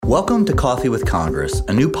Welcome to Coffee with Congress,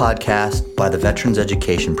 a new podcast by the Veterans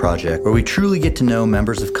Education Project, where we truly get to know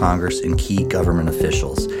members of Congress and key government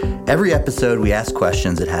officials. Every episode, we ask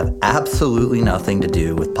questions that have absolutely nothing to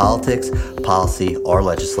do with politics, policy, or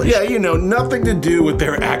legislation. Yeah, nothing to do with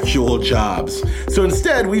their actual jobs. So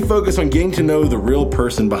instead, we focus on getting to know the real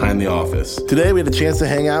person behind the office. Today, we had a chance to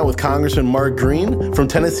hang out with Congressman Mark Green from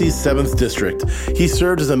Tennessee's 7th District. He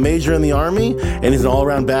served as a major in the Army, and he's an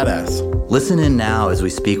all-around badass. Listen in now as we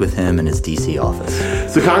speak with him in his D.C. office.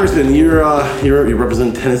 So, Congressman, you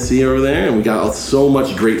represent Tennessee over there, and we got so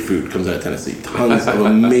much great food comes out of Tennessee. Tons of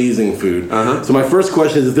amazing food. Uh-huh. So, my first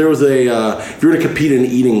question is: if there was if you were to compete in an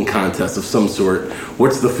eating contest of some sort,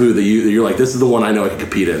 what's the food that you're like, this is the one I know I can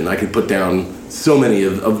compete in? I can put down so many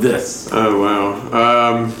of this. Oh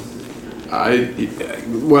wow.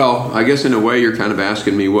 I guess in a way you're kind of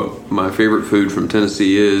asking me what my favorite food from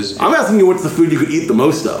Tennessee is. I'm asking you what's the food you could eat the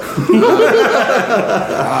most of.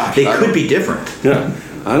 They could be different. Yeah.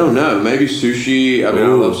 I don't know. Maybe sushi. I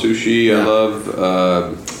love sushi. Yeah. I love...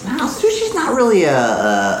 Wow, sushi's not really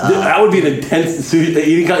that would be an intense sushi.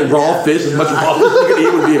 Eating kind of raw fish, as much raw fish you could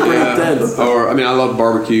eat would be pretty intense. I love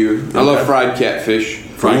barbecue. Okay. I love fried catfish.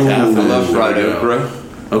 Fried catfish. I love fried okra.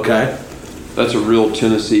 Okay. That's a real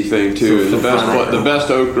Tennessee thing too. So the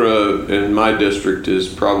best okra in my district is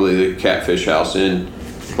probably the Catfish House in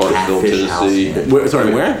Clarksville, Tennessee.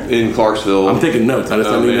 Where? In Clarksville. I'm taking notes. I just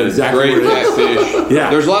don't know exactly. Great catfish. Yeah.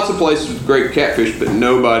 There's lots of places with great catfish, but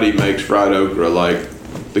nobody makes fried okra like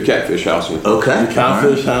the Catfish House in Clarksville. Okay. The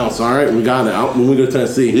Catfish House. All right, we got it. Out when we go to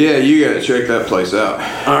Tennessee. Yeah, you got to check that place out.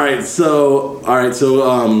 All right. So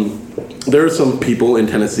there are some people in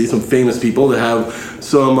Tennessee, some famous people that have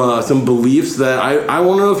some beliefs that I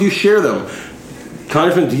want to know if you share them.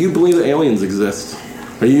 Congressman, do you believe that aliens exist?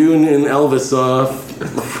 Are you in Elvis?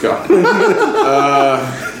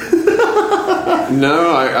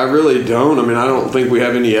 No, I really don't. I mean, I don't think we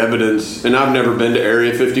have any evidence, and I've never been to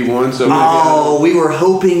Area 51, so maybe we were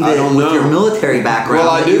hoping that with your military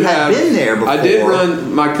background you had been there before.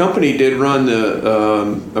 My company did run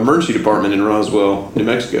the emergency department in Roswell, New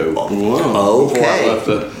Mexico. Whoa. Okay.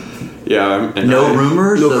 No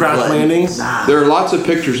rumors? No crash landings? There are lots of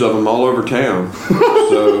pictures of them all over town.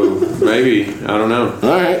 So maybe, I don't know.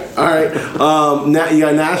 All right. You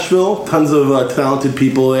got Nashville, tons of talented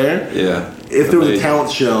people there. Yeah. If there was a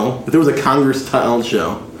talent show, if there was a Congress talent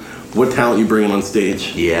show, what talent you bringing on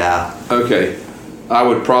stage? Yeah. Okay. I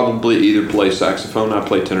would probably either play saxophone. I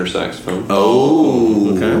play tenor saxophone.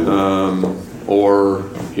 Oh. Okay. Or,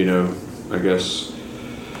 I guess,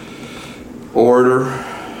 orator.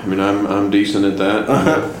 I mean, I'm decent at that.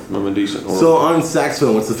 I'm a decent orator. So on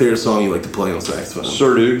saxophone, what's the favorite song you like to play on saxophone?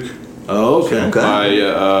 Sir Duke. Oh, okay.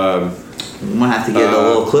 I'm gonna have to get a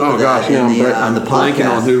little clip of that on the podcast.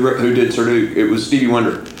 On who did Sir Duke? It was Stevie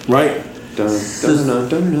Wonder. Right.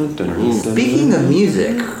 Speaking of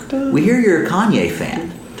music, we hear you're a Kanye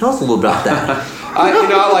fan. Tell us a little about that. I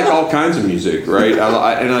like all kinds of music, right?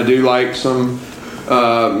 I do like some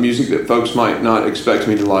music that folks might not expect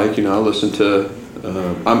me to like. I listen to.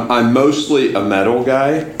 I'm mostly a metal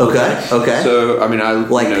guy. Okay. So I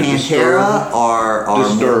like Pantera or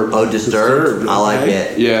Disturbed. Disturbed. I like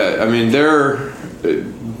it. Yeah, I mean they're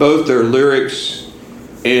both their lyrics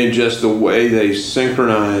and just the way they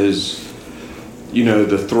synchronize,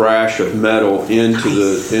 the thrash of metal into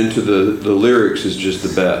the lyrics is just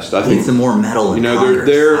the best. I think some more metal. In Congress.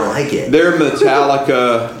 I like it. They're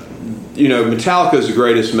Metallica. Metallica is the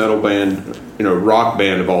greatest metal band. Rock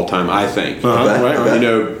band of all time, I think. Right.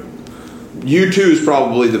 U2 is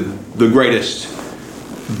probably the greatest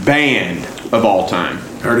band of all time.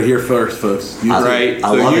 Heard it here first, folks. Right?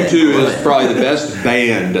 So U2 is probably the best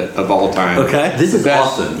band of all time. Okay. This is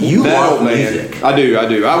awesome. You love music. I do.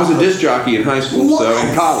 I was a disc jockey in high school, so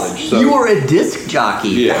in college. So. You were a disc jockey.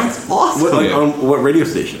 Yeah. That's awesome. On what radio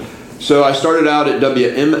station? So I started out at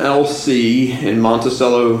WMLC in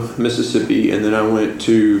Monticello, Mississippi, and then I went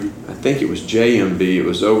to, I think it was JMB. It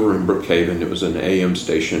was over in Brookhaven. It was an AM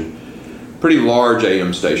station. Pretty large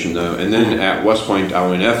AM station, though. And then at West Point, I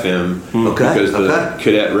went FM because the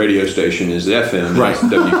cadet radio station is FM. Right. It's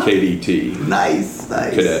WKDT. Nice.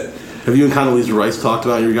 Cadet. Have you and Condoleezza Rice talked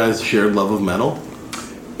about your guys' shared love of metal?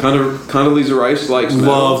 Condoleezza Rice likes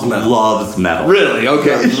metal. Loves metal. Really?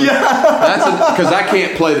 Okay. Yeah. That's because I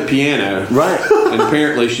can't play the piano. Right. And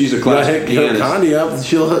apparently she's a classic pianist. Condi up.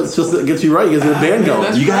 She'll get you right. Get the band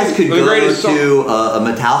going. You guys could go to a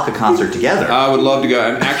Metallica concert together. I would love to go.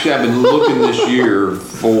 And actually, I've been looking this year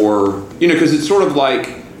for, because it's sort of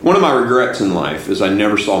like one of my regrets in life is I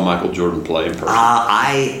never saw Michael Jordan play in person.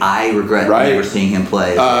 I regret never seeing him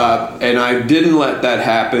play. And I didn't let that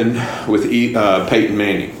happen with Peyton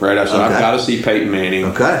Manning, right? I said, I've got to see Peyton Manning.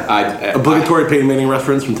 Okay. Obligatory Peyton Manning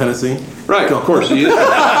reference from Tennessee. Right, of course he is.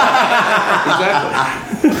 Exactly.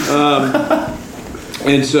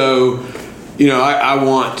 And so, I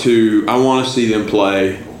want to see them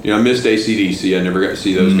play. I missed AC/DC. I never got to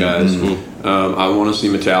see those guys. I want to see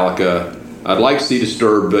Metallica. I'd like to see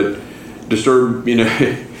Disturbed, but Disturbed,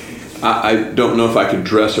 I don't know if I could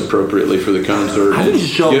dress appropriately for the concert. I think you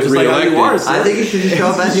should show up just like how you are. I think you should just show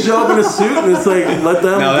up as you show up in a suit and it's like, let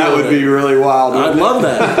them. Now that would be really wild. I'd love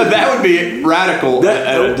that. That would be radical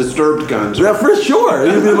at a Disturbed concert. Yeah, for sure.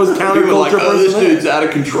 It would be the most counterculture like, this dude's out of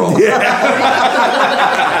control. Yeah.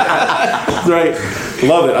 That's right.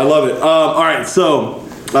 Love it. I love it. All right, so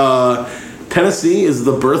Tennessee is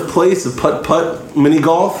the birthplace of putt-putt mini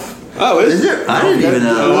golf. Oh, is it? I didn't even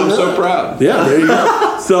know. Oh, I'm so proud. Yeah, there you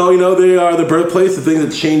go. So, they are the birthplace of things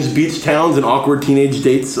that changed beach towns and awkward teenage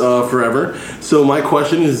dates forever. So my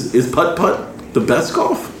question is putt-putt the best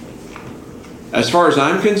golf? As far as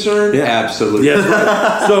I'm concerned, absolutely. Yes,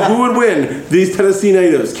 right. So who would win? These Tennessee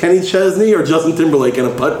natives, Kenny Chesney or Justin Timberlake in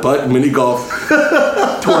a putt-putt mini golf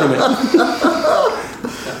tournament?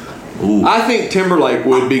 Ooh. I think Timberlake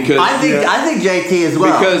would because I think JT as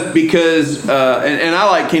well because and I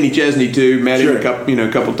like Kenny Chesney too. Met him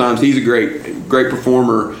a couple times. He's a great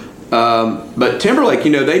performer. But Timberlake,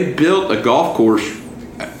 they built a golf course.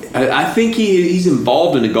 I think he's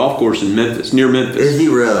involved in a golf course in Memphis, near Memphis. Is he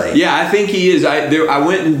really? Yeah, I think he is. I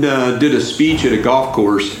went and did a speech at a golf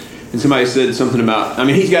course. And somebody said something about,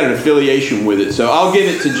 he's got an affiliation with it, so I'll give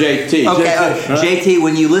it to JT. Okay, JT,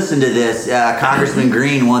 when you listen to this, Congressman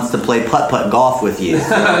Green wants to play putt-putt golf with you.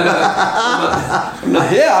 Yeah,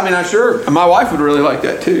 sure. My wife would really like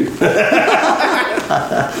that, too.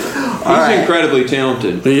 He's incredibly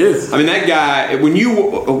talented. He is. That guy, when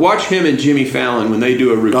you watch him and Jimmy Fallon, when they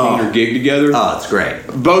do a routine or gig together. Oh, it's great.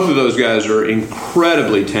 Both of those guys are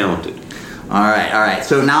incredibly talented. All right.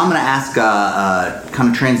 So now I'm going to ask, kind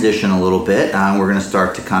of transition a little bit. We're going to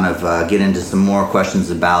start to kind of get into some more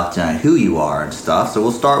questions about who you are and stuff. So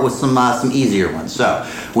we'll start with some easier ones. So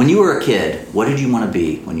when you were a kid, what did you want to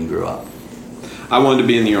be when you grew up? I wanted to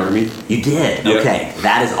be in the Army. You did? Yep. Okay.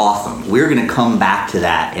 That is awesome. We're going to come back to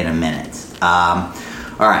that in a minute. All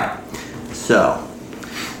right. So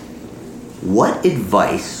what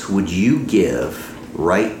advice would you give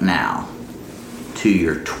right now to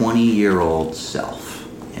your 20-year-old self,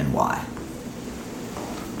 and why?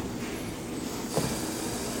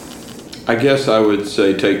 I guess I would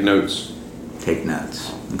say take notes. Take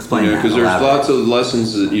notes. Explain that. Because there's lots of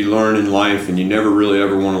lessons that you learn in life, and you never really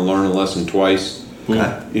ever want to learn a lesson twice.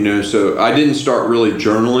 Okay. So I didn't start really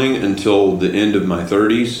journaling until the end of my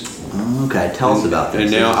 30s. Okay, tell us about this.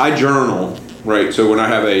 And now I journal, right? So when I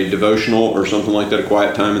have a devotional or something like that, a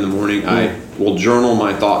quiet time in the morning, I will journal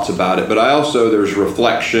my thoughts about it. But there's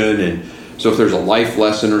reflection, and so if there's a life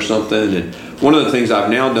lesson or something, and one of the things I've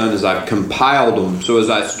now done is I've compiled them. So as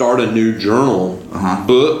I start a new journal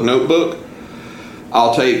notebook,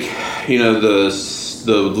 I'll take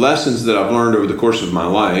the lessons that I've learned over the course of my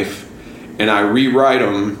life, and I rewrite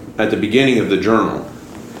them at the beginning of the journal.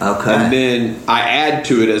 Okay. And then I add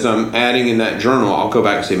to it as I'm adding in that journal. I'll go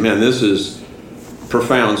back and say, man, this is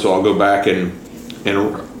profound. So I'll go back and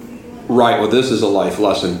write, well, this is a life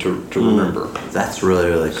lesson to remember. That's really,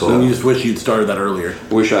 really cool. So you just wish you'd started that earlier.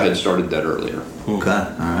 Wish I had started that earlier. Okay.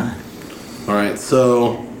 All right.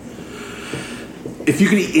 So if you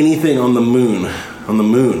could eat anything on the moon,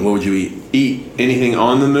 what would you eat? Eat anything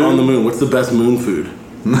on the moon? On the moon. What's the best moon food?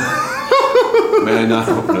 Man, I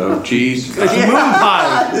don't know. Cheese. It's a moon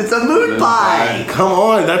pie. It's a moon pie. Come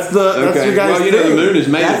on, that's your guys' thing. The moon is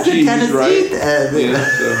made of cheese, right?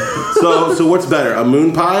 So what's better, a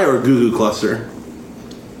moon pie or a Goo Goo cluster?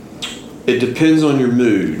 It depends on your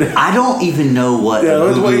mood. I don't even know what. Yeah,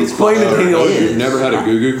 let's explain it to you. You've never had a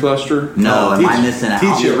Goo Goo cluster? No, am I missing out?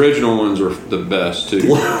 The original ones are the best too. They've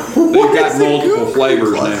got multiple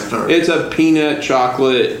flavors now. It's a peanut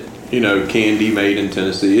chocolate, candy made in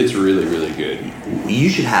Tennessee. It's really, really good. You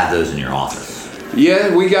should have those in your office.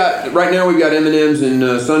 Yeah, right now we've got M&M's and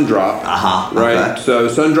Sundrop. Right, okay. So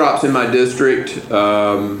Sundrop's in my district,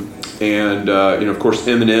 and of course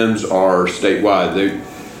M&M's are statewide.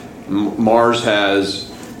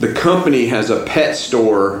 The company has a pet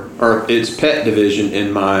store, or its pet division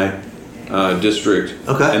in my district.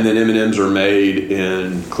 Okay. And then M&M's are made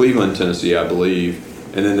in Cleveland, Tennessee, I believe.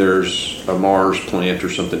 and then there's a Mars plant or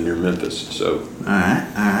something near Memphis. So, All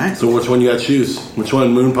right. So which one you got to choose? Which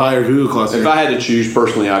one, Moon Pie or Goo Goo Cluster? if I had to choose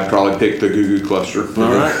personally, I'd probably pick the Goo Goo Cluster. All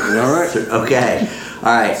right. Okay.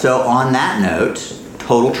 All right. So on that note,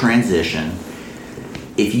 total transition.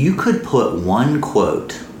 If you could put one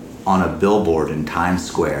quote on a billboard in Times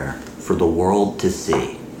Square for the world to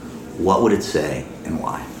see, what would it say and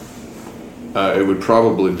why? It would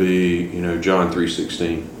probably be, John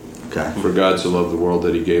 3:16. Okay. For God so loved the world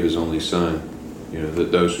that He gave His only Son,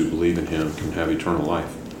 that those who believe in Him can have eternal life.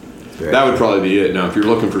 That would probably be it. Now, if you're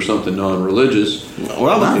looking for something non-religious, we're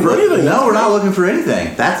not looking for anything. No, we're not looking for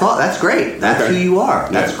anything. That's all. That's great. That's okay. who you are.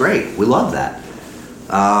 That's great. We love that.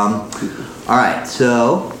 All right.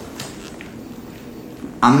 So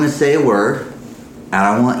I'm going to say a word, and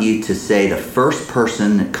I want you to say the first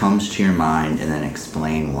person that comes to your mind, and then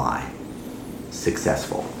explain why.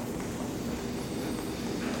 Successful.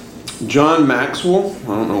 John Maxwell.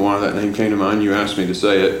 I don't know why that name came to mind. You asked me to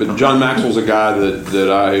say it, but John Maxwell's a guy that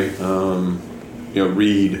I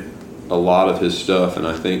read a lot of his stuff, and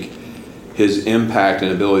I think his impact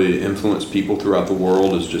and ability to influence people throughout the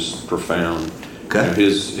world is just profound. Okay.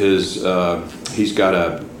 He's got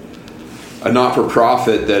a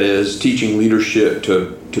not-for-profit that is teaching leadership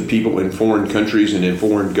to people in foreign countries and in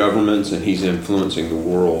foreign governments, and he's influencing the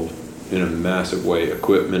world in a massive way.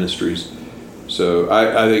 Equip Ministries. So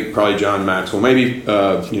I think probably John Maxwell, maybe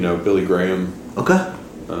Billy Graham. Okay.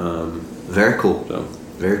 Very cool. So.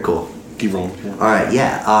 Very cool. Keep rolling. All right.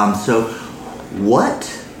 Yeah. So, what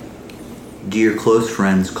do your close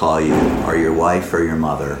friends call you, or your wife, or your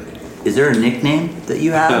mother? Is there a nickname that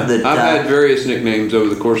you have? That I've had various nicknames over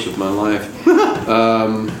the course of my life,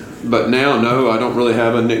 but now no, I don't really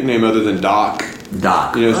have a nickname other than Doc.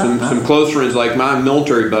 Doc. Some close friends like my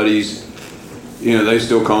military buddies. They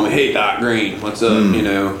still call me, "Hey, Doc Green, what's up?"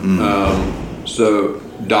 So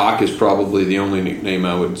Doc is probably the only nickname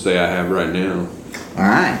I would say I have right now. All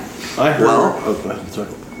right.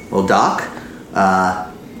 Well, Doc,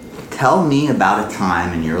 tell me about a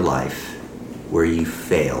time in your life where you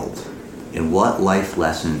failed, and what life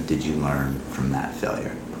lesson did you learn from that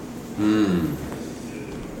failure? I'm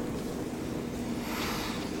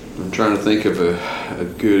trying to think of a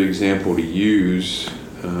good example to use.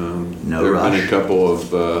 No there rush. have been a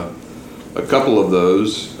couple of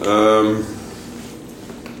those.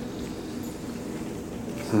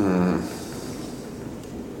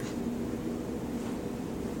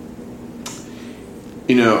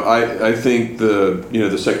 I think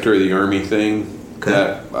the Secretary of the Army thing. Okay.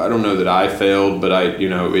 That I don't know that I failed, but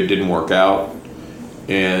it didn't work out,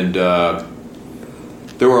 and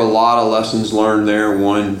there were a lot of lessons learned there.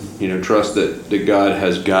 One, trust that God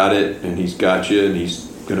has got it, and He's got you, and He's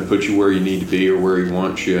going to put you where you need to be or where He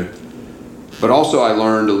wants you. But also I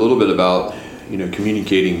learned a little bit about,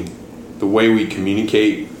 communicating, the way we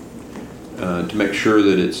communicate, to make sure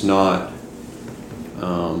that it's not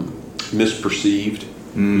misperceived,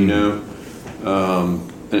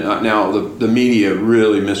 And now the media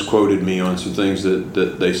really misquoted me on some things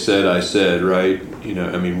that they said I said, right?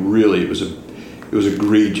 Really it was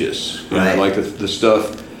egregious. Right. Like the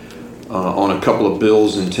stuff on a couple of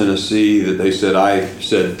bills in Tennessee that they said I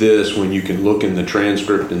said this, when you can look in the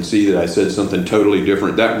transcript and see that I said something totally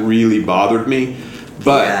different. That really bothered me.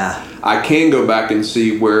 But I can go back and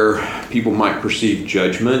see where people might perceive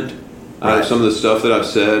judgment out of some of the stuff that I've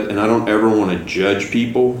said, and I don't ever want to judge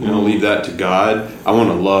people. Leave that to God. I want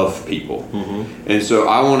to love people. And so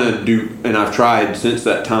I want to do, and I've tried since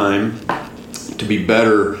that time to be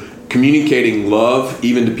better communicating love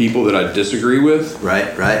even to people that I disagree with. Right.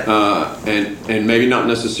 And maybe not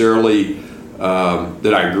necessarily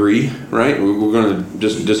that I agree, right? We're going to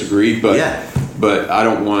just disagree, but I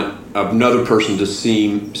don't want another person to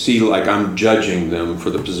see like I'm judging them for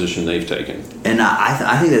the position they've taken. And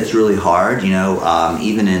I think that's really hard,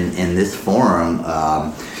 even in this forum.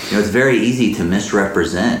 It's very easy to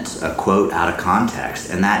misrepresent a quote out of context,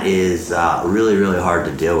 and that is really, really hard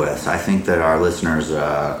to deal with. So I think that our listeners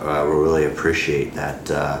will really appreciate that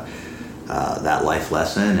life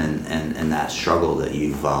lesson and that struggle that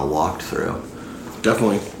you've walked through.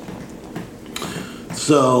 Definitely.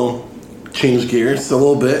 So, change gears a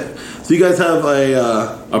little bit. So you guys have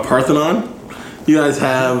a Parthenon. You guys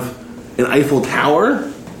have an Eiffel Tower.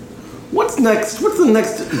 What's next? What's the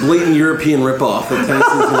next blatant European ripoff that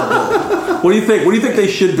Tennessee's going to build? What do you think? What do you think they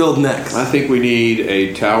should build next? I think we need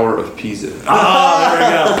a Tower of Pisa. Oh, there we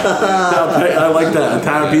go. I like that. A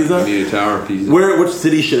Tower of Pisa? We need a Tower of Pisa. Which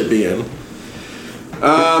city should it be in?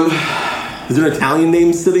 Is there an Italian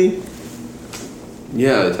named city?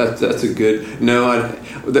 Yeah, that's a good. No,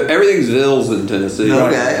 everything's Villes in Tennessee.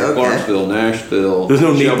 Okay. Clarksville, Nashville. There's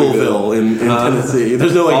no Shelbyville. Naperville in Tennessee.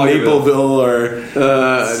 There's no like Naperville or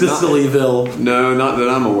Sicilyville. No, not that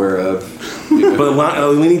I'm aware of. But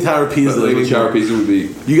Leaning Tower Pizza. Leaning Tower Pizza would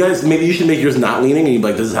be. You guys, maybe you should make yours not leaning, and you'd be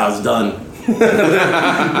like, "This is how it's done."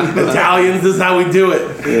 Italians, this is how we do it.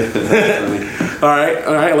 All right,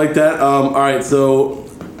 I like that. All right, so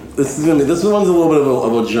this one's a little bit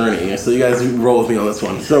of a journey. So you guys roll with me on this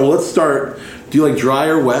one. So let's start. Do you like dry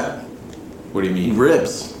or wet? What do you mean?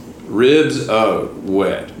 Ribs.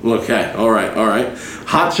 Wet. Okay. All right.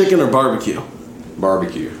 Hot chicken or barbecue?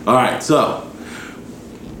 Barbecue. All right. So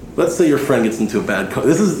let's say your friend gets into a bad car.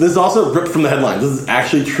 This is also ripped from the headlines. This is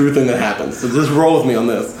actually a true thing that happens. So just roll with me on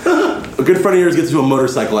this. A good friend of yours gets into a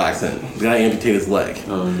motorcycle accident. The guy amputated his leg.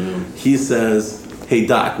 Oh no. He says, "Hey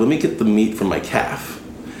doc, let me get the meat from my calf."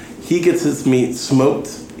 He gets his meat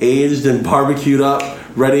smoked, aged, and barbecued up,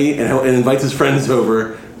 ready, and invites his friends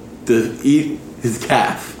over to eat his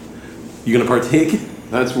calf. You gonna partake?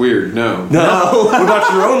 That's weird. No. What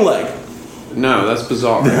about your own leg? No, that's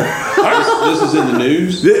bizarre. this is in the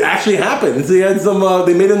news? It actually happened. So he had some.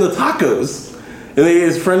 They made him the tacos, and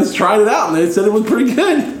his friends tried it out, and they said it was pretty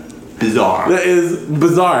good. Bizarre. That is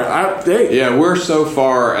bizarre. Yeah, we're so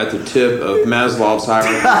far at the tip of Maslow's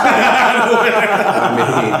hierarchy.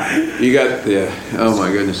 I mean, you got oh my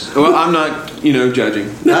goodness. Well, I'm not, judging.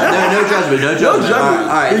 No judgment. No judgment. All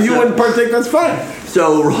right, if you wouldn't partake, that's fine.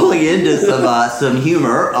 So rolling into some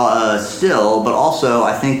humor still, but also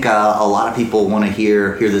I think a lot of people want to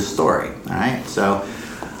hear this story. All right. So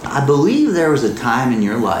I believe there was a time in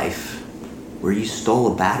your life where you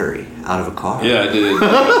stole a battery out of a car. Yeah, I did.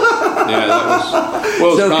 That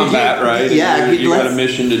was combat, right? Yeah, you got a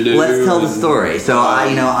mission to do. Let's tell the story. So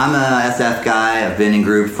I'm a SF guy. I've been in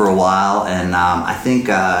group for a while, and I think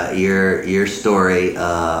your story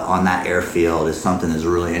on that airfield is something that's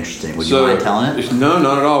really interesting. Would you mind telling it? No,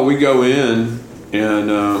 not at all. We go in,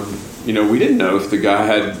 and we didn't know if the guy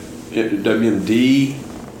had WMD.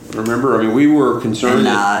 Remember, I mean, we were concerned.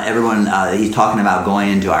 And everyone, he's talking about going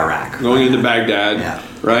into Iraq. Going into Baghdad,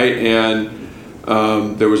 right? And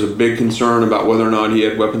there was a big concern about whether or not he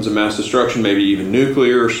had weapons of mass destruction, maybe even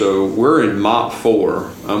nuclear. So we're in MOP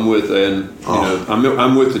 4. I'm with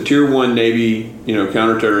I'm with the Tier 1 Navy,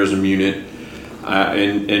 counterterrorism unit,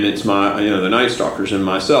 and it's my the Night Stalkers and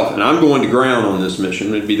myself, and I'm going to ground on this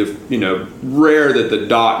mission. It'd be rare that the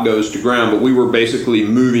doc goes to ground, but we were basically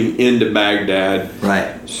moving into Baghdad.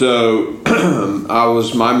 Right. So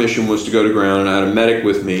my mission was to go to ground, and I had a medic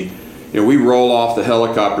with me. We roll off the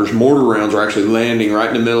helicopters. Mortar rounds are actually landing right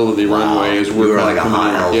in the middle of the runway as we're like a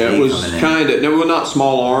high. Yeah, it was kind of not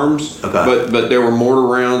small arms, but there were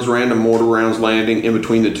random mortar rounds landing in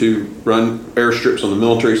between the two airstrips on the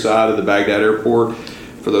military side of the Baghdad airport.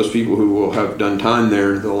 For those people who will have done time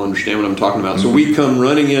there, they'll understand what I'm talking about. Mm-hmm. So we come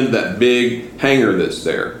running into that big hangar that's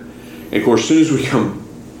there, and of course, as soon as we come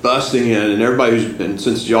busting in, and everybody and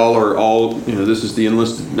since y'all are all, this is the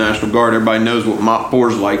enlisted National Guard, everybody knows what MOP 4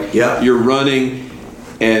 is like. Yeah. You're running,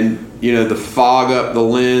 and the fog up the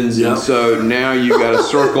lens, and so now you got a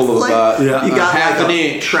circle of about you got half an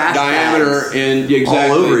inch diameter, and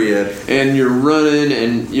all over you, and you're running,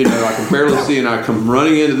 and I can barely see, and I come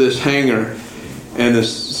running into this hangar, and the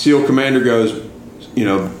SEAL commander goes,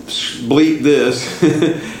 bleep this.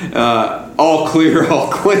 All clear.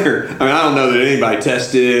 I mean, I don't know that anybody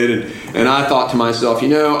tested, and I thought to myself, I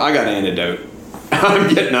got an antidote.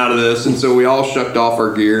 I'm getting out of this, and so we all shucked off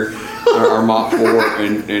our gear, our MOP 4,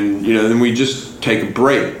 and then we just take a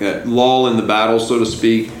break, that lull in the battle, so to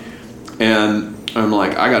speak. And I'm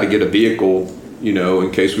like, I got to get a vehicle,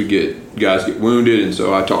 in case guys get wounded. And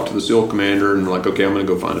so I talked to the SEAL commander, and like, okay, I'm going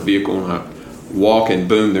to go find a vehicle, and I walk, and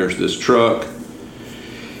boom, there's this truck.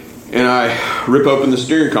 And I rip open the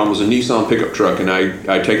steering column. It was a Nissan pickup truck, and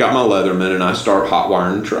I take out my Leatherman, and I start hot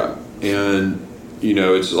wiring the truck. And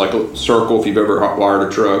it's like a circle if you've ever hot wired a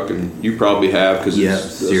truck, and you probably have, because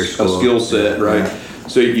it's a skill set, right?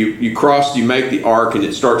 So you make the arc, and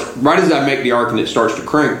it starts right as I make the arc, and it starts to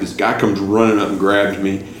crank. This guy comes running up and grabs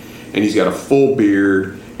me, and he's got a full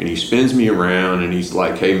beard. And he spins me around, and he's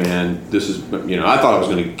like, "Hey, man, this is." I thought I was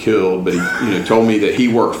going to get killed, but he, told me that he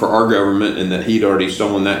worked for our government and that he'd already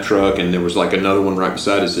stolen that truck, and there was like another one right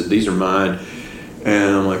beside it. Said, "These are mine,"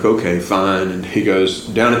 and I'm like, "Okay, fine." And he goes,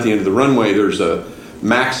 "Down at the end of the runway, there's a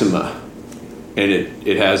Maxima, and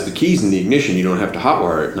it has the keys in the ignition. You don't have to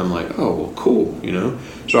hotwire it." And I'm like, "Oh, well, cool,"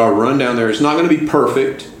 So I run down there. It's not going to be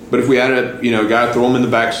perfect. But if we had a guy, throw him in the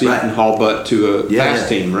back seat and haul butt to a fast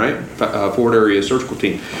team, right? Ford area surgical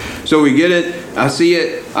team. So we get it. I see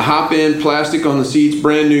it. I hop in, plastic on the seats,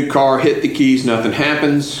 brand new car, hit the keys, nothing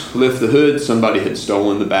happens. Lift the hood, somebody had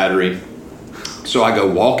stolen the battery. So I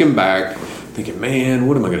go walking back, thinking, man,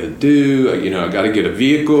 what am I going to do? I got to get a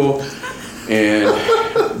vehicle. And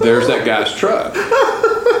there's that guy's truck.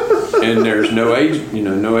 And there's no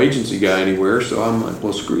agency guy anywhere. So I'm like,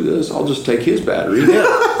 well, screw this. I'll just take his battery.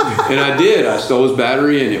 And I did. I stole his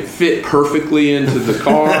battery, and it fit perfectly into the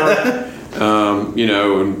car.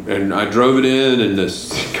 And I drove it in, and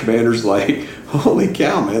this commander's like, holy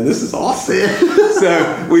cow, man, this is awesome.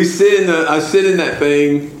 So I sit in that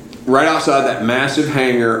thing right outside that massive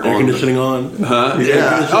hangar. Air conditioning on? Huh?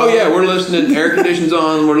 Yeah. Oh, yeah, we're listening, air conditioning's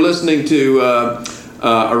on, we're listening to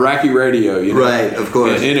Iraqi radio, Right, of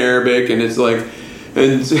course. in Arabic, and it's like,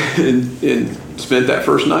 and spent that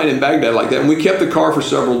first night in Baghdad like that. And we kept the car for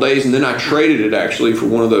several days, and then I traded it actually for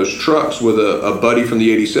one of those trucks with a buddy from the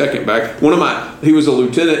 82nd back. He was a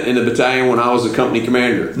lieutenant in the battalion when I was a company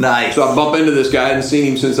commander. Nice. So I bump into this guy. I hadn't seen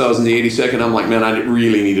him since I was in the 82nd. I'm like, man, I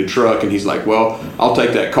really need a truck. And he's like, well, I'll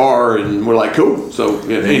take that car. And we're like, cool. So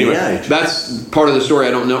anyway, that's part of the story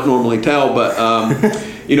I don't normally tell, but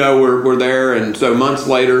we're there, and so months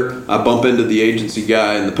later, I bump into the agency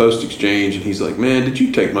guy in the post exchange, and he's like, man, did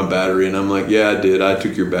you take my battery? And I'm like, yeah, I did. I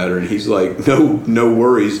took your battery. And he's like, no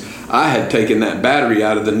worries. I had taken that battery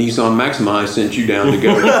out of the Nissan Maxima I sent you down to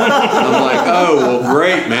go. I'm like, oh, well,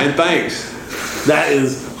 great, man, thanks. That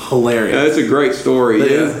is hilarious. That's a great story.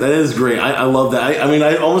 That is great. I love that.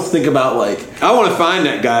 I almost think about I want to find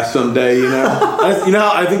that guy someday.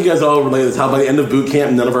 I think you guys all relate to this. How by the end of boot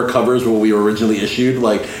camp, none of our covers were what we were originally issued.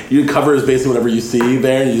 Like your cover is basically whatever you see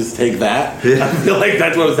there, and you just take that. Yeah. I feel like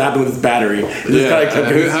that's what was happening with this battery. It just kind of kept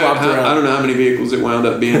getting swapped around. I don't know how many vehicles it wound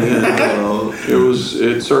up being in.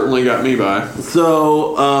 It certainly got me by.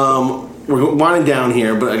 So we're winding down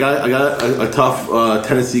here, but I got a tough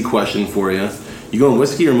Tennessee question for you. You going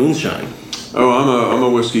whiskey or moonshine? Oh, I'm a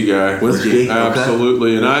whiskey guy. Whiskey,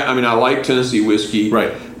 absolutely. And I like Tennessee whiskey,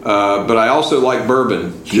 right? But I also like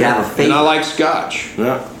bourbon. Do you have a favorite? And I like Scotch.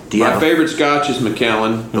 Yeah. My favorite Scotch is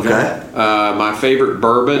Macallan. Okay. My favorite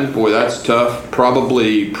bourbon, boy, that's tough.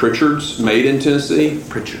 Probably Pritchard's, made in Tennessee.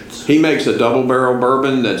 Pritchard's. He makes a double barrel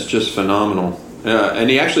bourbon that's just phenomenal. And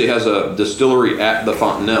he actually has a distillery at the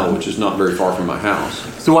Fontanelle, which is not very far from my house.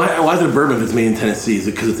 So why is it a bourbon if it's made in Tennessee? Is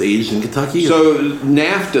it because it's aged in Kentucky? So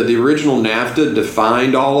NAFTA, the original NAFTA,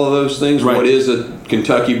 defined all of those things. Right. What is a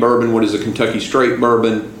Kentucky bourbon? What is a Kentucky straight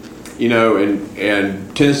bourbon?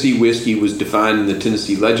 And Tennessee whiskey was defined in the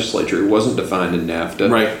Tennessee legislature. It wasn't defined in NAFTA.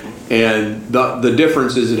 Right. And the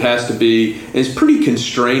difference is it has to be, it's pretty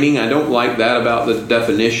constraining. I don't like that about the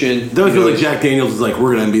definition. Don't feel like Jack Daniels is like,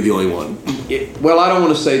 we're going to be the only one. Well, I don't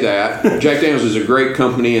want to say that. Jack Daniels is a great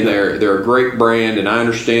company, and they're a great brand, and I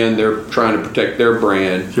understand they're trying to protect their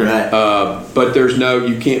brand. Sure. But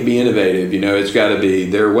you can't be innovative. It's got to be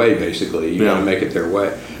their way, basically. You got to make it their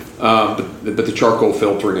way. But the charcoal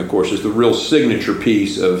filtering, of course, is the real signature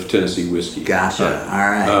piece of Tennessee whiskey. Gotcha. All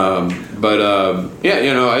right.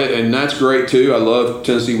 And that's great too. I love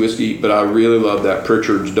Tennessee whiskey, but I really love that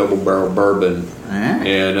Pritchard's double barrel bourbon.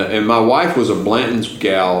 And my wife was a Blanton's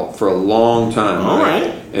gal for a long time. All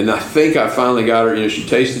right. And I think I finally got her. She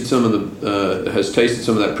tasted some of has tasted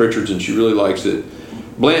some of that Pritchard's, and she really likes it.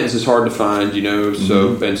 Blanton's is hard to find,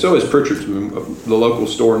 so is Pritchard's. The local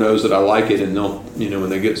store knows that I like it, and they'll, when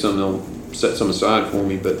they get some, they'll set some aside for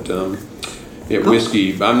me. But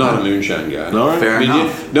whiskey, I'm not a moonshine guy. All right. Fair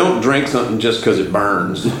enough. Don't drink something just because it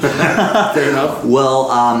burns. Fair enough. Well,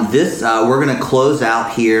 we're going to close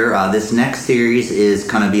out here. This next series is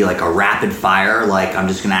going to be like a rapid fire. Like I'm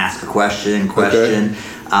just going to ask a question. Okay. And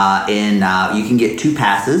you can get 2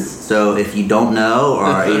 passes. So if you don't know,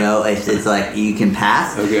 or it's like you can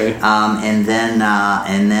pass. Okay. And then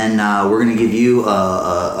we're gonna give you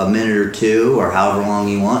a minute or 2, or however long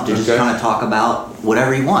you want, to just kind of talk about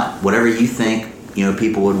whatever you want, whatever you think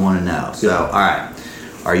people would want to know. So, all right,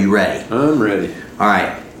 are you ready? I'm ready. All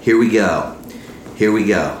right, here we go.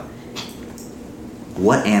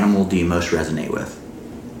 What animal do you most resonate with?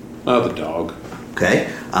 The dog. Okay.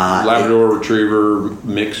 Labrador Retriever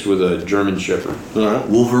mixed with a German Shepherd.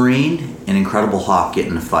 Wolverine and Incredible Hulk get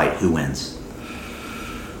in a fight. Who wins?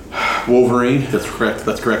 Wolverine. That's correct.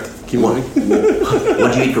 Keep going.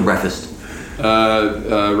 What'd you eat for breakfast?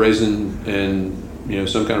 Raisin and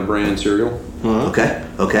some kind of bran cereal. Okay.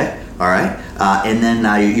 All right. And then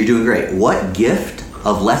you're doing great. What gift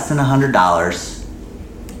of less than $100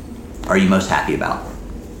 are you most happy about?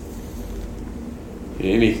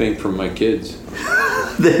 Anything from my kids.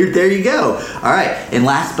 there you go. All right. And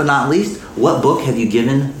last but not least, what book have you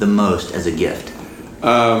given the most as a gift?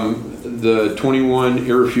 The 21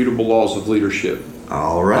 Irrefutable Laws of Leadership.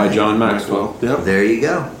 All right. By John Maxwell. Yep. There you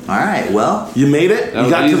go. All right. Well, you made it. You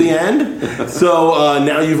got to the end. So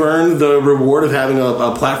now you've earned the reward of having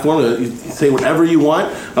a platform. You say whatever you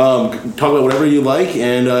want. Talk about whatever you like,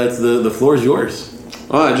 and it's the floor is yours.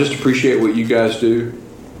 I just appreciate what you guys do.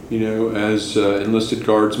 As enlisted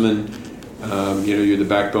guardsmen, you're the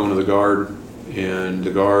backbone of the Guard, and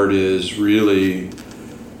the Guard is really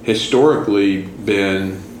historically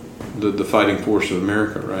been the fighting force of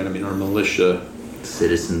America, right? I mean, our militia.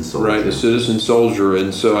 Citizen soldier. Right, the citizen soldier.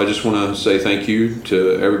 And so I just want to say thank you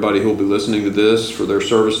to everybody who will be listening to this for their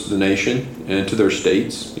service to the nation and to their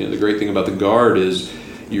states. The great thing about the Guard is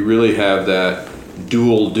you really have that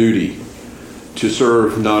dual duty to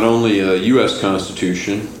serve not only a U.S.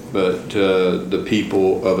 Constitution, but the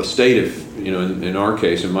people of a state of, in our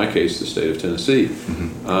case, in my case, the state of Tennessee.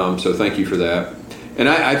 Mm-hmm. So thank you for that. And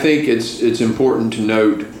I think it's important to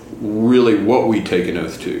note really what we take an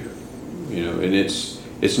oath to. And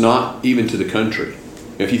it's not even to the country.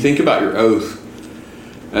 If you think about your oath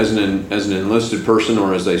as an enlisted person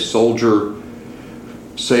or as a soldier,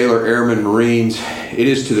 sailor, airman, Marines, it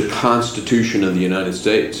is to the Constitution of the United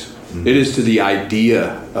States. Mm-hmm. It is to the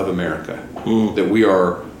idea of America that we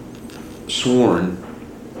are sworn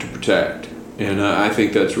to protect. And I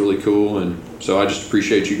think that's really cool. And so I just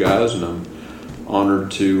appreciate you guys, and I'm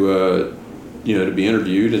honored to be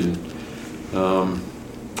interviewed and.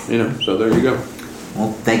 So there you go.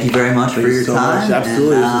 Well, thank you very much for your time.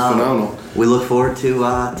 Absolutely, this is phenomenal. We look forward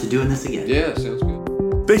to doing this again. Yeah, sounds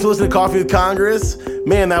good. Thanks for listening to Coffee with Congress.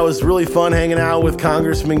 Man, that was really fun hanging out with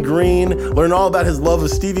Congressman Green. Learn all about his love of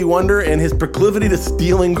Stevie Wonder and his proclivity to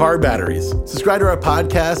stealing car batteries. Subscribe to our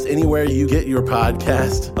podcast anywhere you get your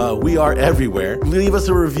podcast. We are everywhere. Leave us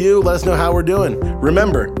a review. Let us know how we're doing.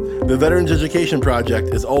 Remember, the Veterans Education Project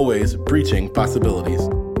is always preaching possibilities.